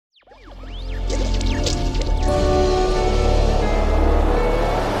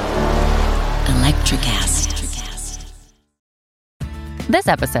This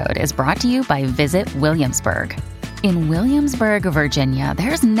episode is brought to you by Visit Williamsburg. In Williamsburg, Virginia,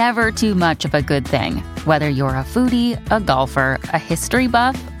 there's never too much of a good thing. Whether you're a foodie, a golfer, a history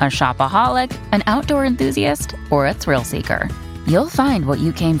buff, a shopaholic, an outdoor enthusiast, or a thrill seeker, you'll find what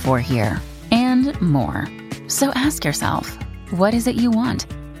you came for here and more. So ask yourself, what is it you want?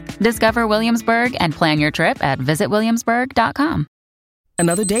 Discover Williamsburg and plan your trip at visitwilliamsburg.com.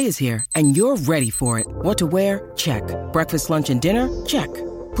 Another day is here, and you're ready for it. What to wear? Check. Breakfast, lunch, and dinner? Check.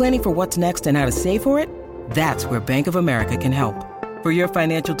 Planning for what's next and how to save for it? That's where Bank of America can help. For your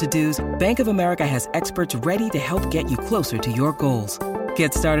financial to-dos, Bank of America has experts ready to help get you closer to your goals.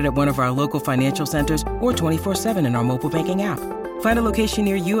 Get started at one of our local financial centers or 24/7 in our mobile banking app. Find a location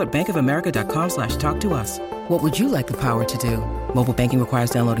near you at bankofamerica.com/talktous. What would you like the power to do? Mobile banking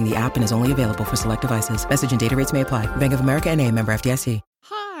requires downloading the app and is only available for select devices. Message and data rates may apply. Bank of America N.A., member FDIC.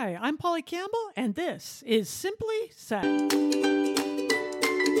 Hi, I'm Polly Campbell, and this is Simply Said.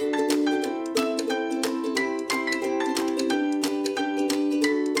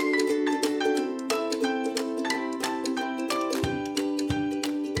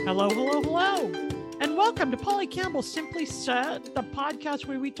 Hello, hello, hello, and welcome to Polly Campbell Simply Said, the podcast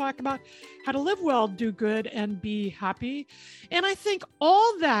where we talk about how to live well, do good, and be happy. And I think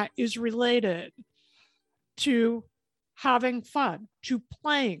all that is related to having fun, to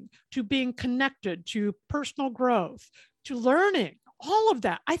playing, to being connected, to personal growth, to learning, all of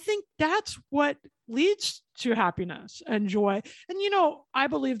that. I think that's what leads to happiness and joy. And, I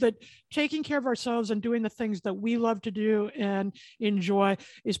believe that taking care of ourselves and doing the things that we love to do and enjoy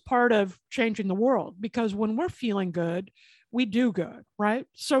is part of changing the world, because when we're feeling good, we do good, right?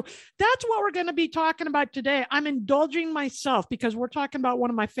 So that's what we're going to be talking about today. I'm indulging myself because we're talking about one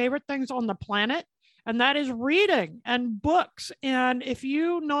of my favorite things on the planet, and that is reading and books. And if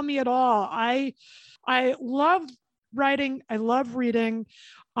you know me at all, I love writing. I love reading.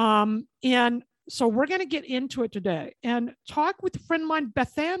 And so we're going to get into it today and talk with a friend of mine,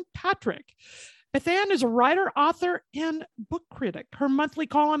 Bethann Patrick. Bethann is a writer, author, and book critic. Her monthly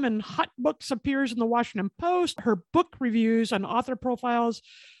column in Hot Books appears in the Washington Post. Her book reviews and author profiles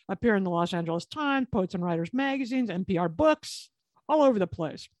appear in the Los Angeles Times, Poets and Writers magazines, NPR Books, all over the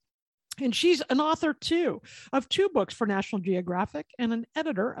place. And she's an author, too, of 2 books for National Geographic and an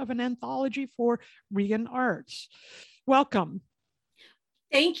editor of an anthology for Regan Arts. Welcome.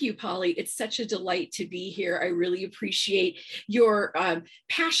 Thank you, Polly. It's such a delight to be here. I really appreciate your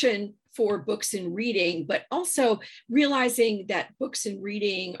passion for books and reading, but also realizing that books and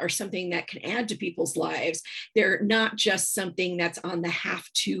reading are something that can add to people's lives. They're not just something that's on the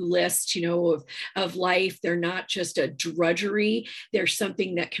have-to list, of life. They're not just a drudgery. They're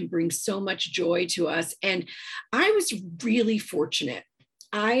something that can bring so much joy to us. And I was really fortunate.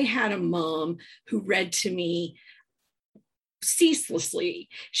 I had a mom who read to me ceaselessly.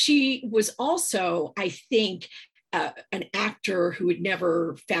 She was also, I think, an actor who had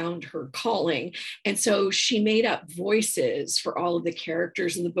never found her calling. And so she made up voices for all of the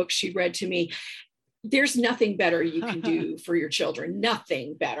characters in the books she read to me. There's nothing better you can do for your children,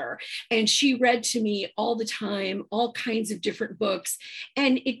 nothing better. And she read to me all the time, all kinds of different books.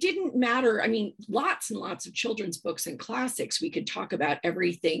 And it didn't matter. I mean, lots and lots of children's books and classics. We could talk about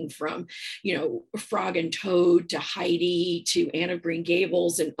everything from, Frog and Toad to Heidi to Anne of Green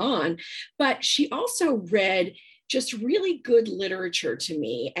Gables and on. But she also read just really good literature to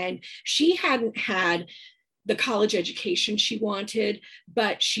me. And she hadn't had the college education she wanted,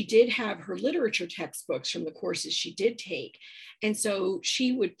 but she did have her literature textbooks from the courses she did take. And so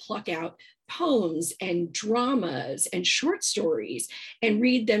she would pluck out poems and dramas and short stories and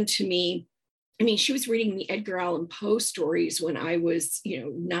read them to me. I mean, she was reading me Edgar Allan Poe stories when I was,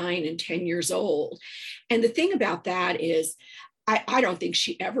 9 and 10 years old. And the thing about that is, I don't think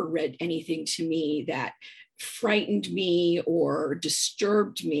she ever read anything to me that frightened me or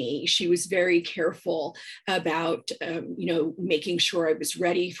disturbed me. She was very careful about, making sure I was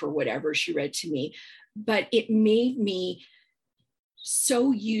ready for whatever she read to me. But it made me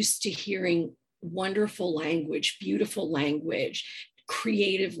so used to hearing wonderful language, beautiful language,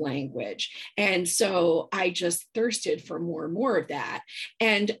 creative language. And so I just thirsted for more and more of that.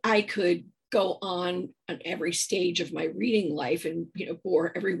 And I could go on every stage of my reading life and,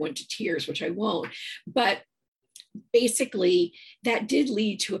 bore everyone to tears, which I won't. But basically, that did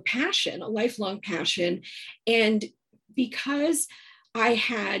lead to a passion, a lifelong passion. And because I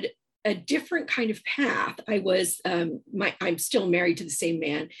had a different kind of path. I'm still married to the same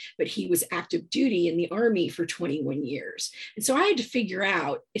man, but he was active duty in the Army for 21 years. And so I had to figure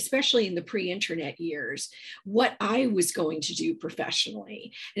out, especially in the pre-internet years, what I was going to do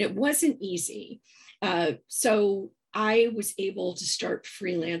professionally. And it wasn't easy. So I was able to start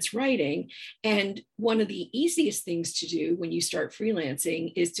freelance writing. And one of the easiest things to do when you start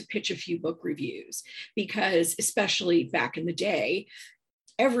freelancing is to pitch a few book reviews, because especially back in the day,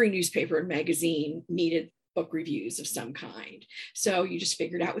 every newspaper and magazine needed book reviews of some kind. So you just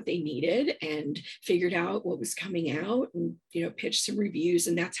figured out what they needed and figured out what was coming out and, pitched some reviews.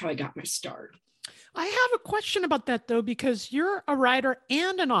 And that's how I got my start. I have a question about that, though, because you're a writer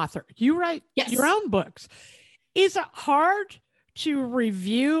and an author. You write your own books. Is it hard to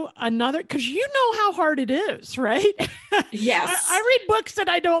review another? Because you know how hard it is, right? Yes. I read books that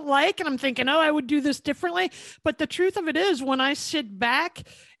I don't like and I'm thinking, oh, I would do this differently. But the truth of it is, when I sit back,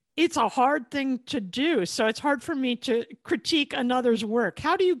 it's a hard thing to do. So it's hard for me to critique another's work.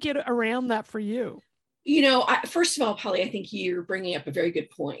 How do you get around that for you? First of all, Polly, I think you're bringing up a very good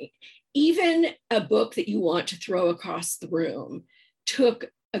point. Even a book that you want to throw across the room took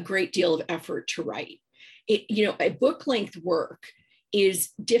a great deal of effort to write. A book length work is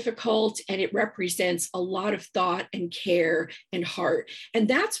difficult, and it represents a lot of thought and care and heart. And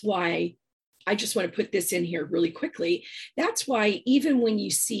that's why I just want to put this in here really quickly. That's why even when you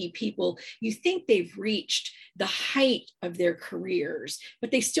see people, you think they've reached the height of their careers,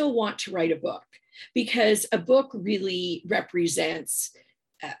 but they still want to write a book, because a book really represents,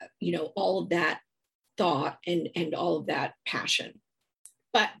 all of that thought and all of that passion.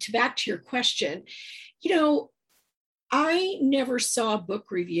 But back to your question, I never saw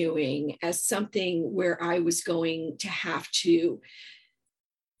book reviewing as something where I was going to have to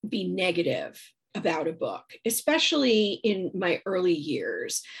be negative about a book, especially in my early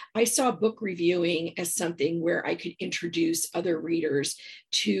years. I saw book reviewing as something where I could introduce other readers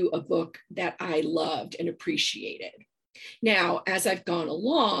to a book that I loved and appreciated. Now, as I've gone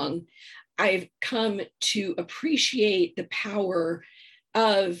along, I've come to appreciate the power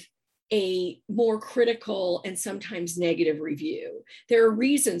of a more critical and sometimes negative review. There are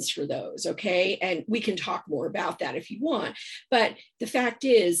reasons for those, okay? And we can talk more about that if you want. But the fact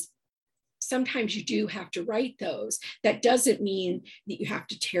is, sometimes you do have to write those. That doesn't mean that you have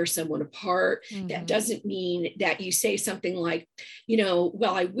to tear someone apart. Mm-hmm. That doesn't mean that you say something like,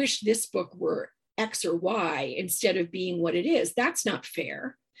 well, I wish this book were X or Y instead of being what it is. That's not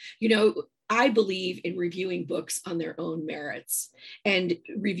fair. I believe in reviewing books on their own merits and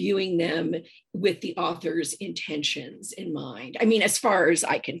reviewing them with the author's intentions in mind. I mean, as far as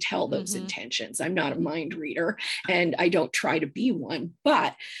I can tell those intentions, I'm not a mind reader and I don't try to be one,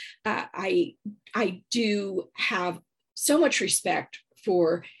 but I do have so much respect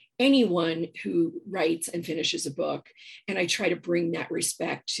for anyone who writes and finishes a book. And I try to bring that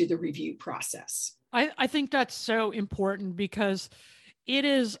respect to the review process. I think that's so important, because it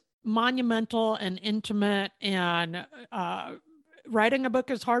is monumental and intimate, and writing a book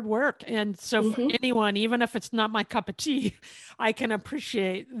is hard work. And so for anyone, even if it's not my cup of tea, I can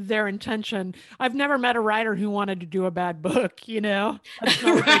appreciate their intention. I've never met a writer who wanted to do a bad book, That's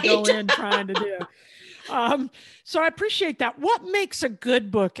not what they go in trying to do. So I appreciate that. What makes a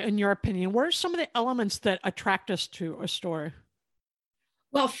good book, in your opinion? What are some of the elements that attract us to a story?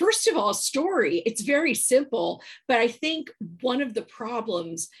 Well, first of all, story, it's very simple, but I think one of the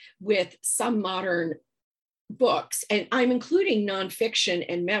problems with some modern books, and I'm including nonfiction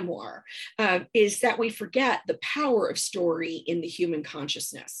and memoir, is that we forget the power of story in the human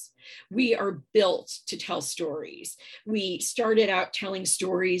consciousness. We are built to tell stories. We started out telling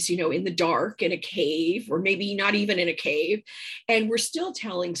stories, in the dark, in a cave, or maybe not even in a cave, and we're still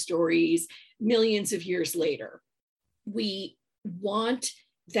telling stories millions of years later. We want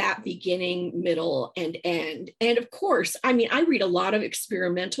that beginning, middle, and end. And of course, I read a lot of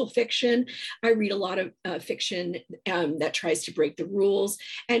experimental fiction. I read a lot of fiction that tries to break the rules,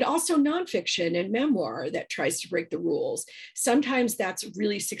 and also nonfiction and memoir that tries to break the rules. Sometimes that's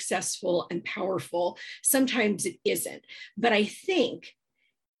really successful and powerful. Sometimes it isn't. But I think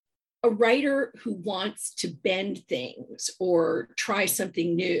a writer who wants to bend things or try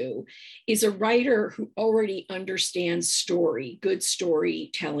something new is a writer who already understands story, good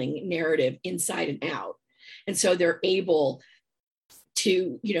storytelling, narrative inside and out. And so they're able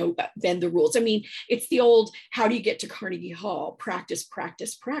to, bend the rules. It's the old, how do you get to Carnegie Hall? Practice,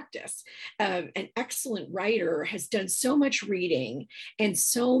 practice, practice. An excellent writer has done so much reading and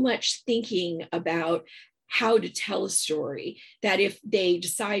so much thinking about how to tell a story, that if they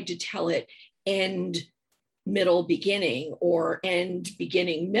decide to tell it end, middle, beginning, or end,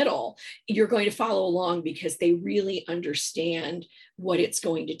 beginning, middle, you're going to follow along, because they really understand what it's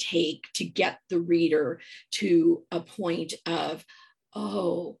going to take to get the reader to a point of,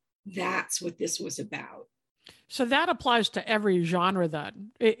 oh, that's what this was about. So that applies to every genre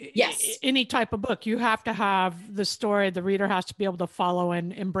then. Yes. Any type of book, you have to have the story, the reader has to be able to follow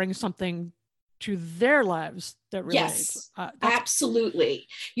and bring something to their lives that relates. Yes, absolutely.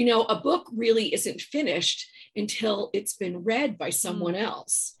 You know, a book really isn't finished until it's been read by someone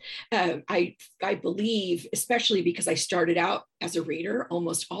else. I believe, especially because I started out as a reader,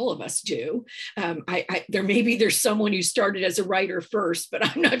 almost all of us do. There's someone who started as a writer first, but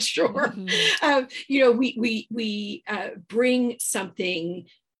I'm not sure. You know, we bring something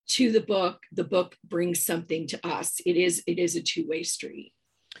to the book brings something to us. It is a two-way street.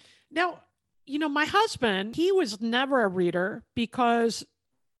 Now, you know, my husband, he was never a reader because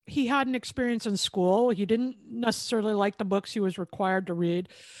he had an experience in school. He didn't necessarily like the books he was required to read.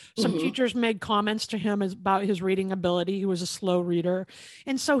 Some teachers made comments to him about his reading ability. He was a slow reader.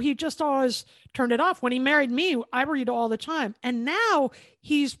 And so he just always turned it off. When he married me, I read all the time. And now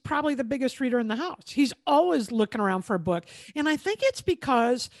he's probably the biggest reader in the house. He's always looking around for a book. And I think it's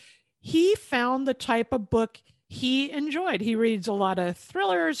because he found the type of book he enjoyed. He reads a lot of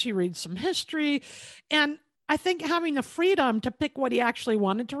thrillers, he reads some history. And I think having the freedom to pick what he actually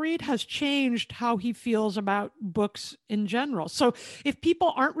wanted to read has changed how he feels about books in general. So if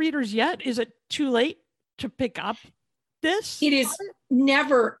people aren't readers yet, is it too late to pick up this? It is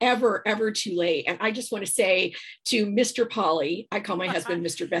never, ever, ever too late. And I just want to say to Mr. Polly, I call my husband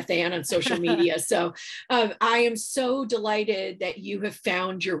Mr. Beth Ann on social media. So I am so delighted that you have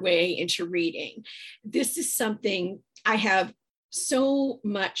found your way into reading. This is something I have so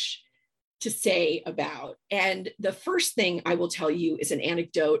much to say about. And the first thing I will tell you is an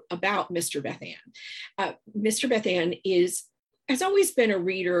anecdote about Mr. Beth Ann. Mr. Beth Ann has always been a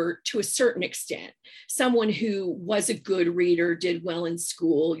reader to a certain extent, someone who was a good reader, did well in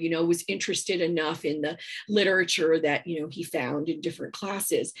school, you know, was interested enough in the literature that, you know, he found in different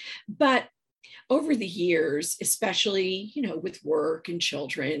classes. But over the years, especially, you know, with work and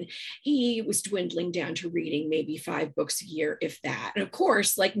children, he was dwindling down to reading maybe 5 books a year, if that. And of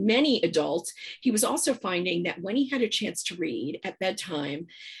course, like many adults, he was also finding that when he had a chance to read at bedtime,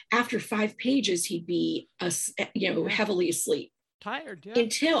 after 5 pages, he'd be, heavily asleep. Tired, yeah.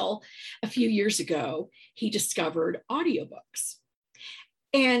 Until a few years ago, he discovered audiobooks.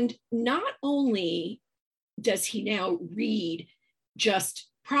 And not only does he now read just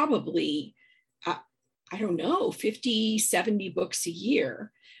probably 50, 70 books a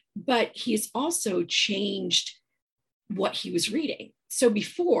year, but he's also changed what he was reading. So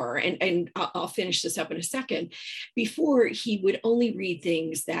before, and I'll finish this up in a second, before he would only read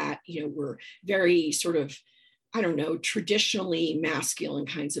things that, you know, were very sort of, traditionally masculine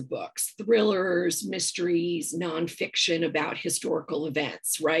kinds of books, thrillers, mysteries, nonfiction about historical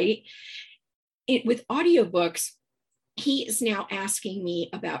events, right? With audiobooks, he is now asking me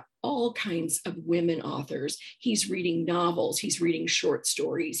about all kinds of women authors. He's reading novels, he's reading short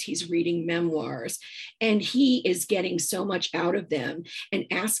stories, he's reading memoirs, and he is getting so much out of them and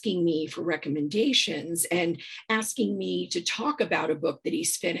asking me for recommendations and asking me to talk about a book that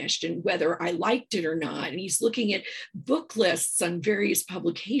he's finished and whether I liked it or not. And he's looking at book lists on various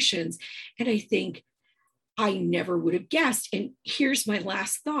publications. And I think, I never would have guessed. And here's my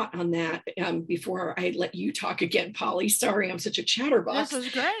last thought on that before I let you talk again, Polly. Sorry, I'm such a chatterbox. This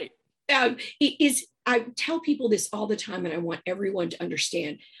is great. I tell people this all the time, and I want everyone to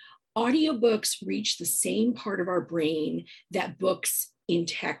understand. Audiobooks reach the same part of our brain that books in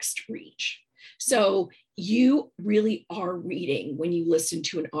text reach. So you really are reading when you listen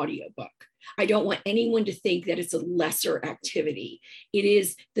to an audiobook. I don't want anyone to think that it's a lesser activity. It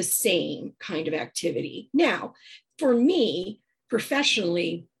is the same kind of activity. Now, for me,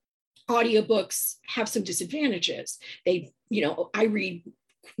 professionally, audiobooks have some disadvantages. I read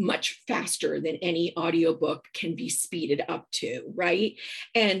much faster than any audiobook can be speeded up to, right?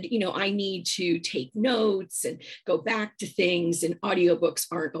 And, I need to take notes and go back to things, and audiobooks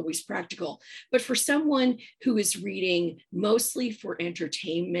aren't always practical. But for someone who is reading mostly for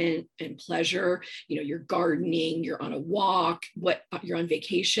entertainment and pleasure, you're gardening, you're on a walk, you're on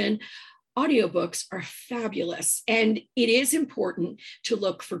vacation, audiobooks are fabulous. And it is important to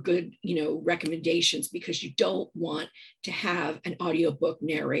look for good, recommendations, because you don't want to have an audiobook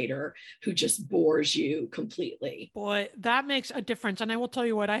narrator who just bores you completely. Boy, that makes a difference. And I will tell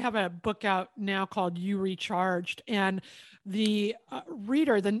you what, I have a book out now called You Recharged, and the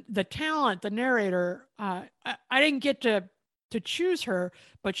reader, the talent, the narrator, I didn't get to to choose her,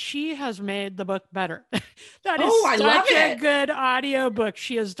 but she has made the book better. That is Oh, I love such a it. good audiobook.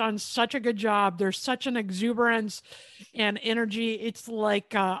 She has done such a good job. There's such an exuberance and energy. It's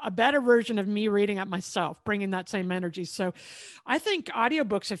like a better version of me reading it myself, bringing that same energy. So I think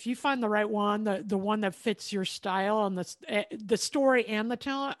audiobooks, if you find the right one, the one that fits your style and the story and the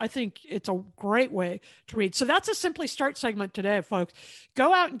talent, I think it's a great way to read. So that's a Simply Start segment today, folks.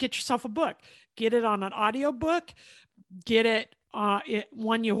 Go out and get yourself a book. Get it on an audiobook. Get it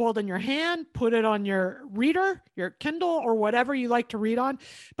one you hold in your hand, put it on your reader, your Kindle, or whatever you like to read on.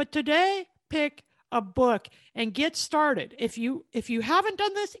 But today, pick a book and get started. If you haven't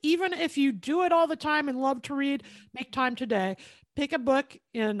done this, even if you do it all the time and love to read, make time today. Pick a book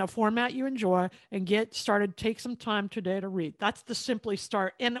in a format you enjoy and get started. Take some time today to read. That's the Simply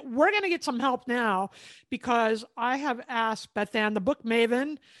Start. And we're going to get some help now because I have asked Beth Ann, the book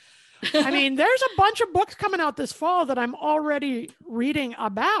maven. I mean, there's a bunch of books coming out this fall that I'm already reading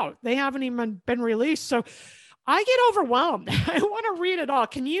about. They haven't even been released. So I get overwhelmed. I want to read it all.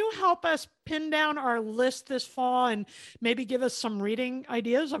 Can you help us pin down our list this fall and maybe give us some reading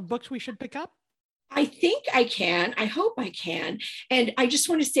ideas of books we should pick up? I think I can. I hope I can. And I just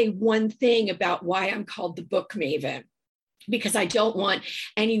want to say one thing about why I'm called the book maven, because I don't want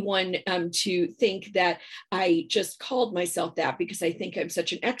anyone to think that I just called myself that because I think I'm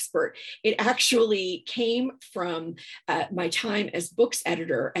such an expert. It actually came from my time as books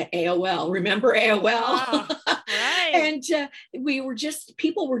editor at AOL. Remember AOL? Wow. Right. And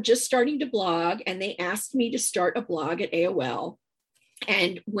people were just starting to blog, and they asked me to start a blog at AOL.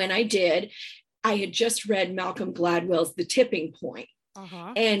 And when I did, I had just read Malcolm Gladwell's The Tipping Point.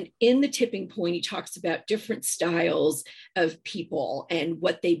 Uh-huh. And in The Tipping Point, he talks about different styles of people and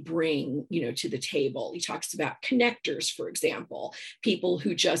what they bring, to the table. He talks about connectors, for example, people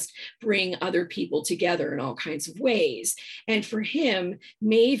who just bring other people together in all kinds of ways. And for him,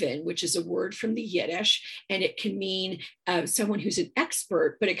 maven, which is a word from the Yiddish, and it can mean someone who's an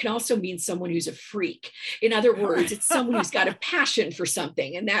expert, but it can also mean someone who's a freak. In other words, it's someone who's got a passion for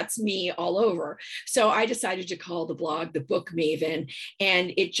something, and that's me all over. So I decided to call the blog The Book Maven.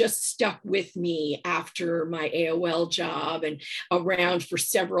 And it just stuck with me after my AOL job and around for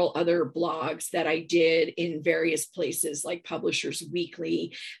several other blogs that I did in various places like Publishers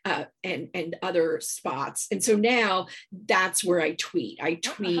Weekly and other spots. And so now that's where I tweet. I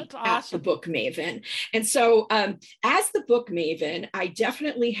tweet at The Book Maven. And so as The Book Maven, I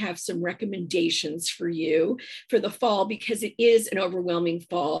definitely have some recommendations for you for the fall because it is an overwhelming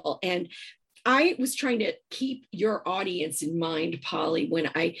fall. And I was trying to keep your audience in mind, Polly, when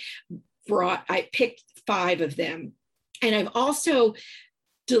I picked 5 of them. And I've also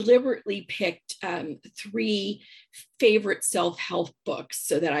deliberately picked 3 favorite self-help books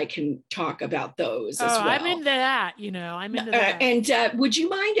so that I can talk about those as well. I'm into that, I'm into that. And would you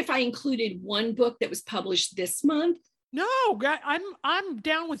mind if I included one book that was published this month? No, I'm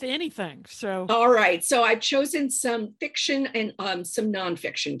down with anything. So all right. So I've chosen some fiction and some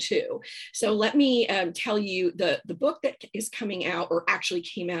nonfiction too. So let me tell you the book that is coming out, or actually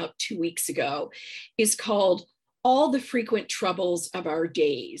came out 2 weeks ago, is called All the Frequent Troubles of Our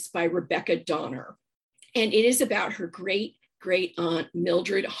Days by Rebecca Donner. And it is about her great aunt,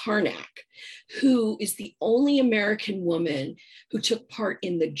 Mildred Harnack, who is the only American woman who took part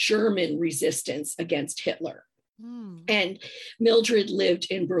in the German resistance against Hitler. And Mildred lived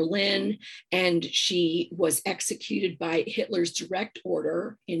in Berlin, and she was executed by Hitler's direct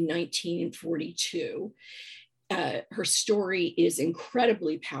order in 1942. Her story is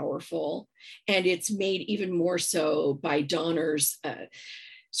incredibly powerful, and it's made even more so by Donner's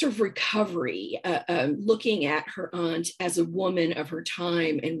sort of recovery, looking at her aunt as a woman of her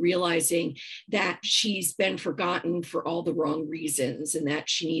time and realizing that she's been forgotten for all the wrong reasons and that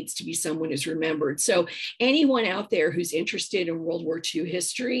she needs to be someone who's remembered. So anyone out there who's interested in World War II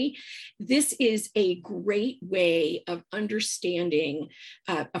history, this is a great way of understanding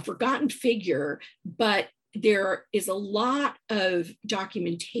a forgotten figure, but there is a lot of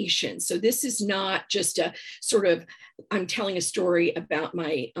documentation. So this is not just a sort of, I'm telling a story about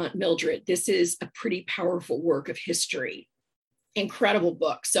my Aunt Mildred. This is a pretty powerful work of history. Incredible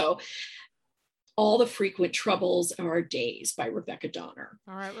book. So All the Frequent Troubles of Our Days by Rebecca Donner.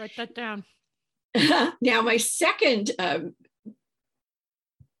 All right, write that down. Now, my second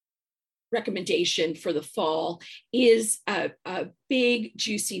recommendation for the fall is a big,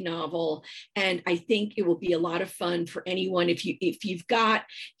 juicy novel, and I think it will be a lot of fun for anyone if you've got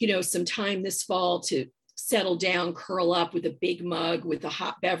some time this fall to settle down, curl up with a big mug with a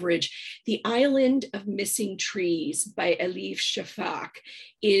hot beverage. The Island of Missing Trees by Elif Shafak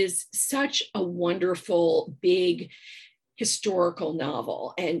is such a wonderful, big historical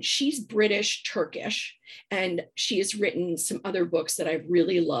novel. And she's British Turkish, and she has written some other books that I've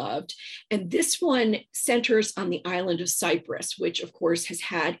really loved. And this one centers on the island of Cyprus, which of course has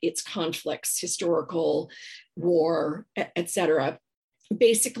had its conflicts, historical war, etc.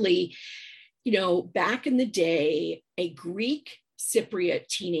 Basically, back in the day, a Greek Cypriot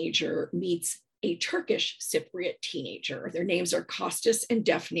teenager meets a Turkish Cypriot teenager. Their names are Costas and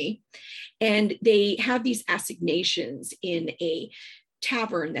Daphne, and they have these assignations in a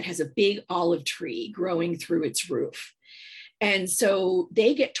tavern that has a big olive tree growing through its roof. And so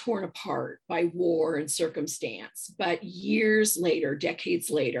they get torn apart by war and circumstance. But years later, decades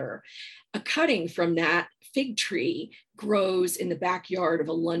later, a cutting from that fig tree grows in the backyard of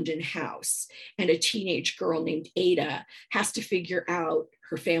a London house. And a teenage girl named Ada has to figure out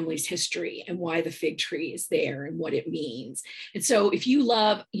her family's history and why the fig tree is there and what it means. And so if you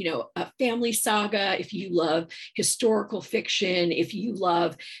love, a family saga, if you love historical fiction, if you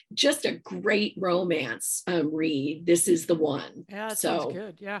love just a great romance read, this is the one. Yeah, that sounds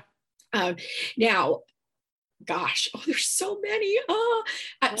good. Yeah. Now, gosh, there's so many.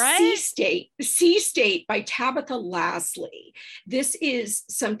 Right? Sea State by Tabitha Lasley. This is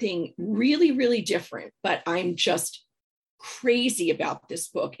something really, really different, but I'm just crazy about this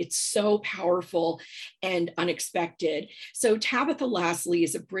book. It's so powerful and unexpected. So Tabitha Lasley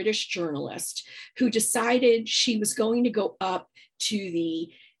is a British journalist who decided she was going to go up to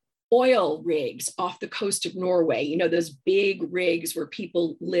the oil rigs off the coast of Norway, those big rigs where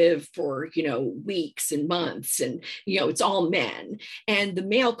people live for, weeks and months, and, it's all men. And the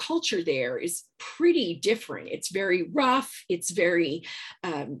male culture there is pretty different. It's very rough. It's very,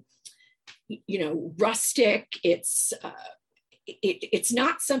 rustic. It's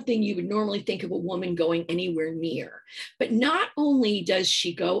not something you would normally think of a woman going anywhere near. But not only does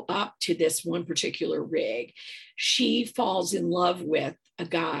she go up to this one particular rig, she falls in love with a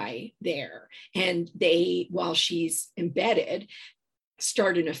guy there. And they, while she's embedded,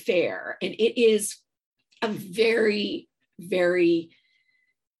 start an affair. And it is a very, very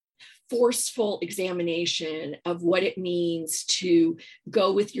forceful examination of what it means to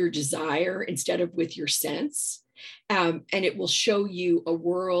go with your desire instead of with your sense. And it will show you a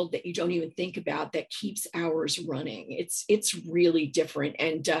world that you don't even think about that keeps hours running. It's really different.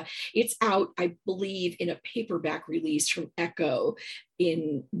 And it's out, I believe, in a paperback release from Echo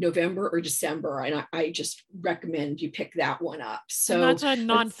in November or December. And I just recommend you pick that one up. So and that's a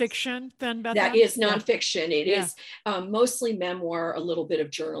nonfiction then, Beth? That is nonfiction. It is mostly memoir, a little bit of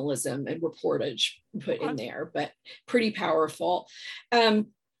journalism and reportage put in there, but pretty powerful.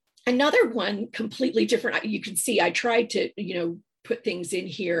 Another one completely different. You can see I tried to, put things in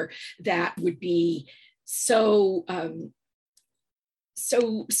here that would be so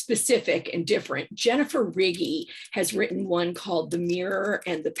specific and different. Jennifer Riggi has written one called The Mirror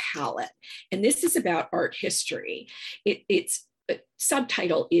and the Palette. And this is about art history. Its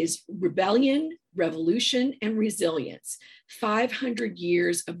subtitle is Rebellion, Revolution, and Resilience, 500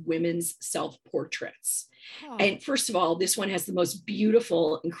 Years of Women's Self-Portraits. Oh. And first of all, this one has the most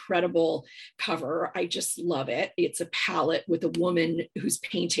beautiful, incredible cover. I just love it. It's a palette with a woman who's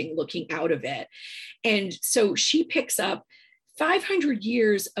painting looking out of it. And so she picks up 500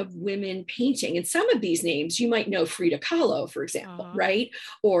 years of women painting. And some of these names, you might know Frida Kahlo, for example, right?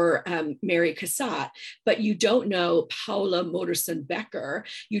 Or Mary Cassatt, but you don't know Paula Modersohn-Becker.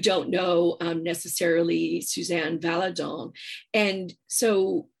 You don't know necessarily Suzanne Valadon. And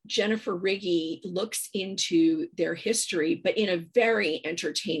so Jennifer Riggi looks into their history, but in a very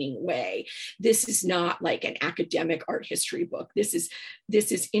entertaining way. This is not like an academic art history book. This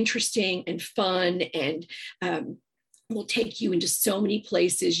is interesting and fun, and will take you into so many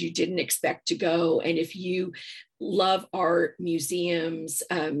places you didn't expect to go. And if you love art, museums,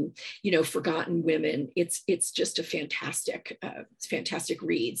 forgotten women, it's just a fantastic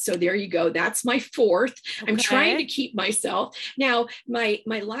read. So there you go. That's my fourth. Okay. I'm trying to keep myself. Now, my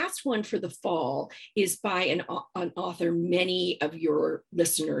last one for the fall is by an author many of your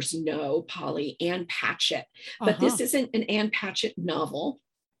listeners know, Polly, Ann Patchett. But this isn't an Ann Patchett novel.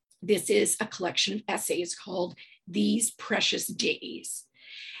 This is a collection of essays called These Precious Days.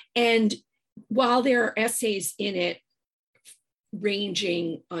 And while there are essays in it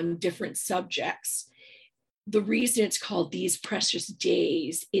ranging on different subjects, the reason it's called These Precious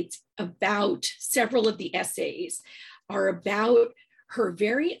Days, it's about, several of the essays are about her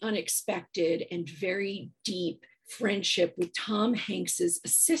very unexpected and very deep friendship with Tom Hanks's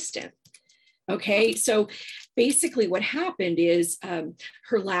assistant. Okay, so basically what happened is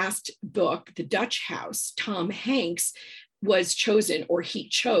her last book, The Dutch House, Tom Hanks was chosen, or he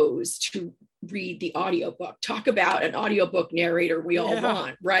chose to read the audiobook. Talk about an audiobook narrator we all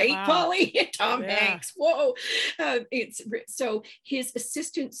want, right? Wow. Polly, Tom Hanks. Whoa. So his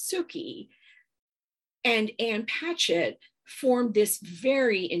assistant Sookie and Ann Patchett formed this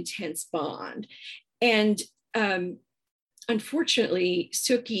very intense bond. And unfortunately,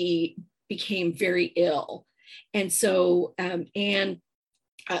 Sookie became very ill. And so Anne,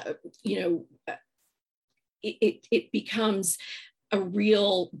 it becomes a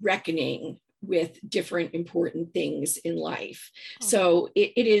real reckoning with different important things in life. So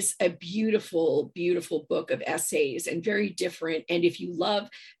it is a beautiful, beautiful book of essays and very different. And if you love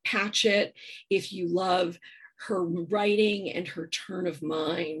Patchett, if you love her writing and her turn of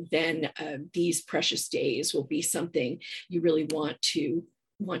mind, then These Precious Days will be something you really want to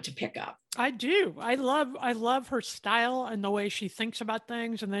pick up. I do. I love her style and the way she thinks about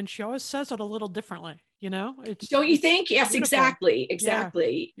things. And then she always says it a little differently. Don't you think? Yes, beautiful.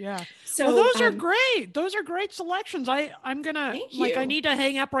 Exactly. Yeah. So those are great. Those are great selections. I'm going to, I need to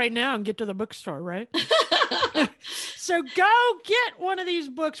hang up right now and get to the bookstore, right? So go get one of these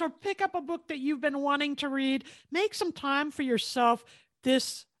books or pick up a book that you've been wanting to read. Make some time for yourself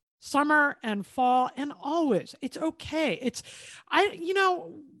this summer and fall, and always, it's okay.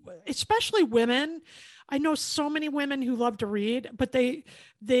 Especially women. I know so many women who love to read, but they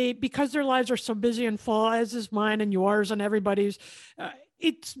because their lives are so busy and full, as is mine and yours and everybody's,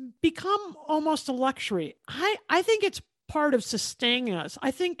 it's become almost a luxury. I think it's part of sustaining us.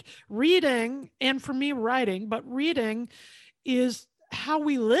 I think reading, and for me writing, but reading is how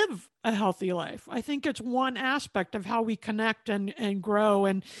we live a healthy life. I think it's one aspect of how we connect and grow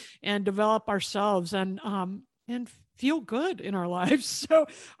and develop ourselves and feel good in our lives. So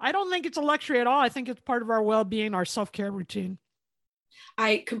I don't think it's a luxury at all. I think it's part of our well-being, our self-care routine.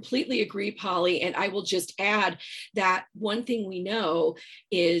 I completely agree, Polly. And I will just add that one thing we know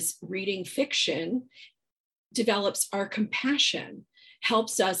is reading fiction develops our compassion,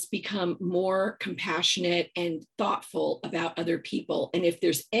 helps us become more compassionate and thoughtful about other people. And if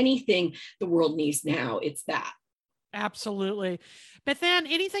there's anything the world needs now, it's that. Absolutely. Bethann,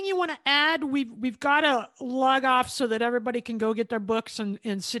 anything you want to add? We've got to log off so that everybody can go get their books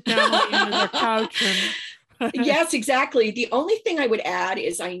and sit down on their couch. Yes, exactly. The only thing I would add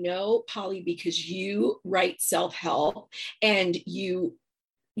is I know, Polly, because you write self-help and you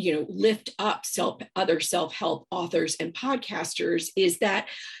lift up other self-help authors and podcasters, is that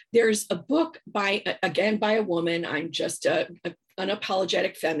there's a book by a woman. I'm just an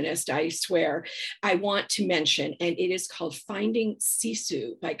unapologetic feminist, I swear, I want to mention, and it is called Finding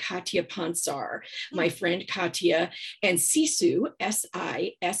Sisu by Katja Pansar, my friend Katja. And Sisu,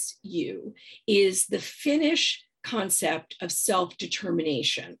 S-I-S-U, is the Finnish concept of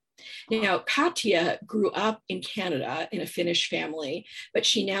self-determination. Now, Katja grew up in Canada in a Finnish family, but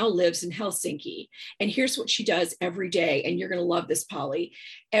she now lives in Helsinki. And here's what she does every day. And you're going to love this, Polly.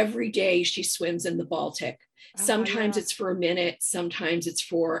 Every day she swims in the Baltic. Sometimes it's for a minute, sometimes it's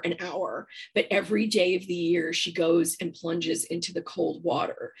for an hour, but every day of the year she goes and plunges into the cold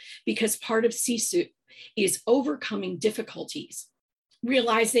water, because part of Sisu is overcoming difficulties,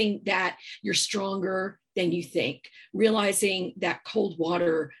 realizing that you're stronger than you think, realizing that cold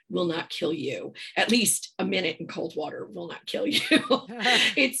water will not kill you. At least a minute in cold water will not kill you.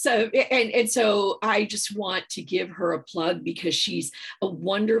 It's and so I just want to give her a plug, because she's a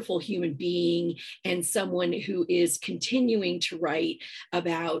wonderful human being and someone who is continuing to write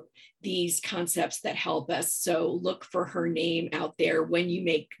about these concepts that help us. So look for her name out there when you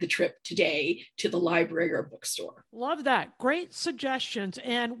make the trip today to the library or bookstore. Love that. Great suggestions.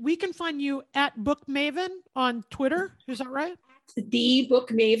 And we can find you at Book Maven on Twitter. Is that right? The Book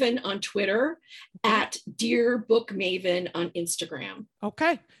Maven on Twitter, at Dear Book Maven on Instagram.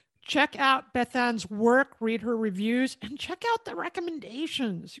 Okay. Check out Bethann's work, read her reviews, and check out the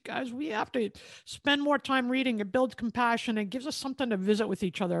recommendations. You guys, we have to spend more time reading. It builds compassion and gives us something to visit with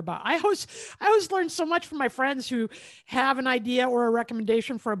each other about. I always learn so much from my friends who have an idea or a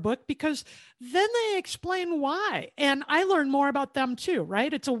recommendation for a book, because then they explain why. And I learn more about them too,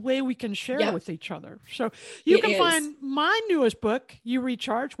 right? It's a way we can share with each other. So you can find my newest book, You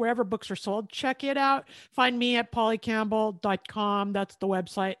Recharge, wherever books are sold. Check it out. Find me at pollycampbell.com. That's the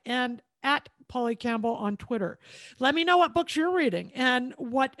website. And at Polly Campbell on Twitter. Let me know what books you're reading and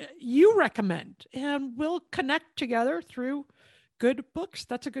what you recommend, and we'll connect together through good books.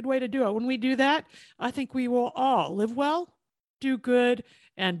 That's a good way to do it. When we do that, I think we will all live well, do good,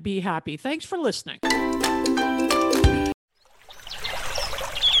 and be happy. Thanks for listening.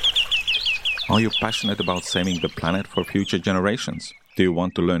 Are you passionate about saving the planet for future generations? Do you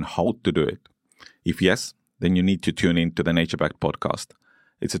want to learn how to do it? If yes, then you need to tune in to the Nature Backed podcast.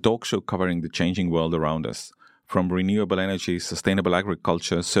 It's a talk show covering the changing world around us, from renewable energy, sustainable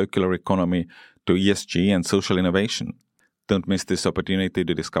agriculture, circular economy, to ESG and social innovation. Don't miss this opportunity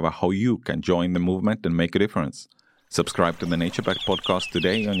to discover how you can join the movement and make a difference. Subscribe to the Nature Back podcast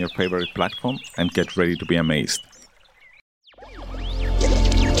today on your favorite platform and get ready to be amazed.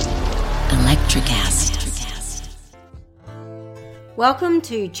 Electricast. Welcome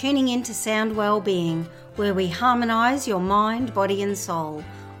to Tuning Into Sound Wellbeing, where we harmonise your mind, body and soul.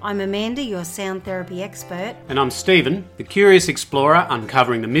 I'm Amanda, your sound therapy expert. And I'm Stephen, the curious explorer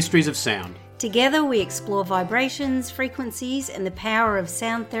uncovering the mysteries of sound. Together we explore vibrations, frequencies and the power of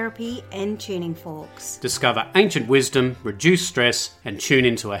sound therapy and tuning forks. Discover ancient wisdom, reduce stress and tune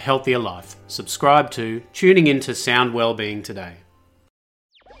into a healthier life. Subscribe to Tuning Into Sound Wellbeing today.